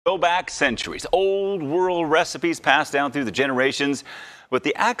Go back centuries, old world recipes passed down through the generations with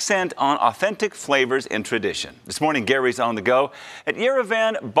the accent on authentic flavors and tradition. This morning, Gary's on the go at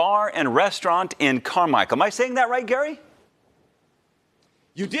Yerevan Bar and Restaurant in Carmichael. Am I saying that right, Gary?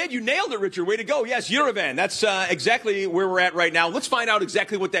 You did. You nailed it, Richard. Way to go. Yes, Yerevan. That's exactly where we're at right now. Let's find out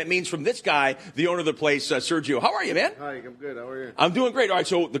exactly what that means from this guy, the owner of the place, Sergio. How are you, man? Hi, I'm good. How are you? I'm doing great. All right,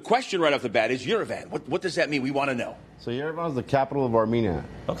 so the question right off the bat is Yerevan. What does that mean? We want to know. So Yerevan is the capital of Armenia.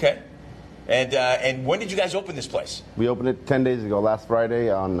 Okay. And when did you guys open this place? We opened it 10 days ago, last Friday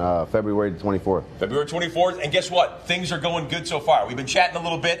on February 24th. February 24th. And guess what? Things are going good so far. We've been chatting a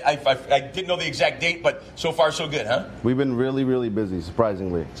little bit. I didn't know the exact date, but so far so good, huh? We've been really, really busy,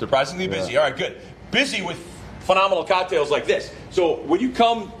 surprisingly. Surprisingly busy. All right, good. Busy with phenomenal cocktails like this. So when you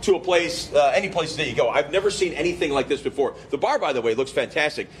come to a place, any place that you go, I've never seen anything like this before. The bar, by the way, looks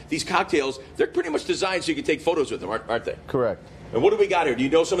fantastic. These cocktails, they're pretty much designed so you can take photos with them, aren't they? Correct. And what do we got here? Do you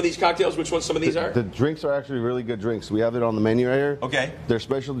know some of these cocktails? Which ones some of these are? The drinks are actually really good drinks. We have it on the menu right here. Okay. They're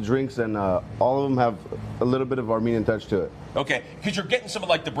special drinks, and all of them have a little bit of Armenian touch to it. Okay, because you're getting some of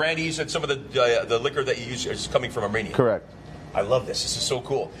like the brandies and some of the liquor that you use is coming from Armenia. Correct. I love this. This is so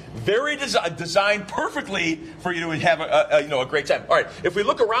cool. Very designed perfectly for you to have a great time. All right, if we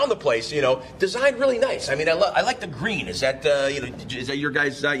look around the place, designed really nice. I mean, I like the green. Is that is that your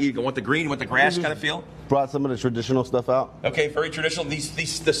guys? You want the green, you want the grass kind of feel? Brought some of the traditional stuff out. Okay, very traditional. The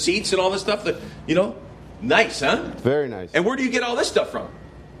seats and all this stuff. Nice, huh? Very nice. And where do you get all this stuff from?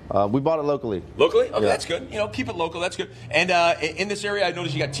 We bought it locally. Locally? Okay, yeah. That's good. Keep it local. That's good. And in this area, I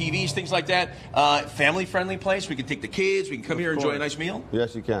noticed you got TVs, things like that. Family-friendly place. We can take the kids. We can come here and enjoy a nice meal.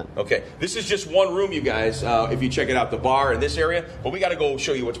 Yes, you can. Okay. This is just one room, you guys, if you check it out, the bar in this area. But we got to go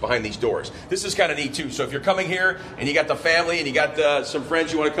show you what's behind these doors. This is kind of neat, too. So if you're coming here and you got the family and you got some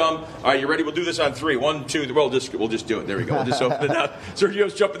friends you want to come, all right, you ready? We'll do this on 3. 1, 2, 3. We'll just do it. There we go. We'll just open it up.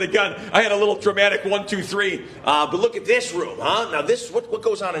 Sergio's jumping the gun. I had a little dramatic 1, 2, 3. But look at this room, huh? Now, what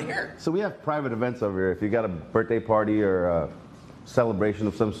goes on in here? So we have private events over here. If you got a birthday party or a celebration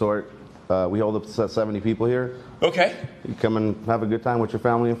of some sort, we hold up to 70 people here. Okay. You come and have a good time with your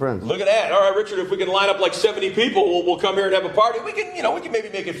family and friends. Look at that. All right, Richard, if we can line up like 70 people, we'll come here and have a party. We can maybe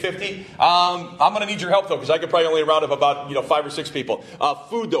make it 50. I'm going to need your help, though, because I could probably only round up about 5 or 6 people.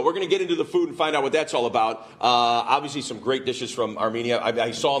 Food, though. We're going to get into the food and find out what that's all about. Obviously, some great dishes from Armenia.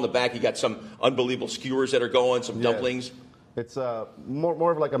 I saw in the back you got some unbelievable skewers that are going, some dumplings. It's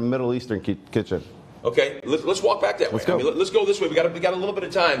more of like a Middle Eastern kitchen. Okay, let's walk back that way. Let's go. Let's go this way. We got a little bit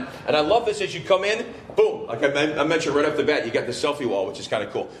of time, and I love this. As you come in, boom! Like I mentioned right off the bat, you got the selfie wall, which is kind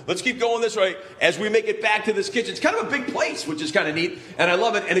of cool. Let's keep going this way as we make it back to this kitchen. It's kind of a big place, which is kind of neat, and I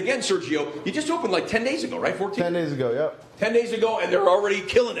love it. And again, Sergio, you just opened like 10 days ago, right? 14? 10 days ago, yep. 10 days ago, and they're already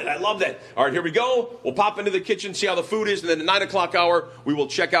killing it. I love that. All right, here we go. We'll pop into the kitchen, see how the food is, and then at 9 o'clock hour, we will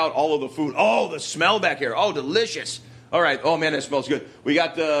check out all of the food. Oh, the smell back here. Oh, delicious. All right. Oh, man, that smells good. We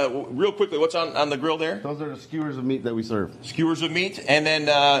got, real quickly, what's on the grill there? Those are the skewers of meat that we serve. Skewers of meat. And then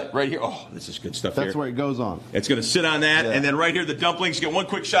right here, oh, this is good stuff. That's where it goes on. It's going to sit on that. Yeah. And then right here, the dumplings. Get one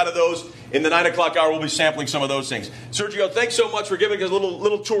quick shot of those. In the 9 o'clock hour, we'll be sampling some of those things. Sergio, thanks so much for giving us a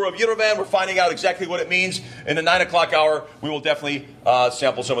little tour of Yerevan. We're finding out exactly what it means. In the 9 o'clock hour, we will definitely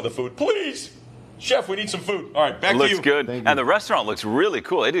sample some of the food. Please. Chef, we need some food. All right, back to you. Looks good. And the restaurant looks really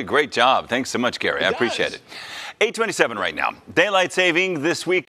cool. They did a great job. Thanks so much, Gary. I appreciate it. 8:27 right now. Daylight saving this week.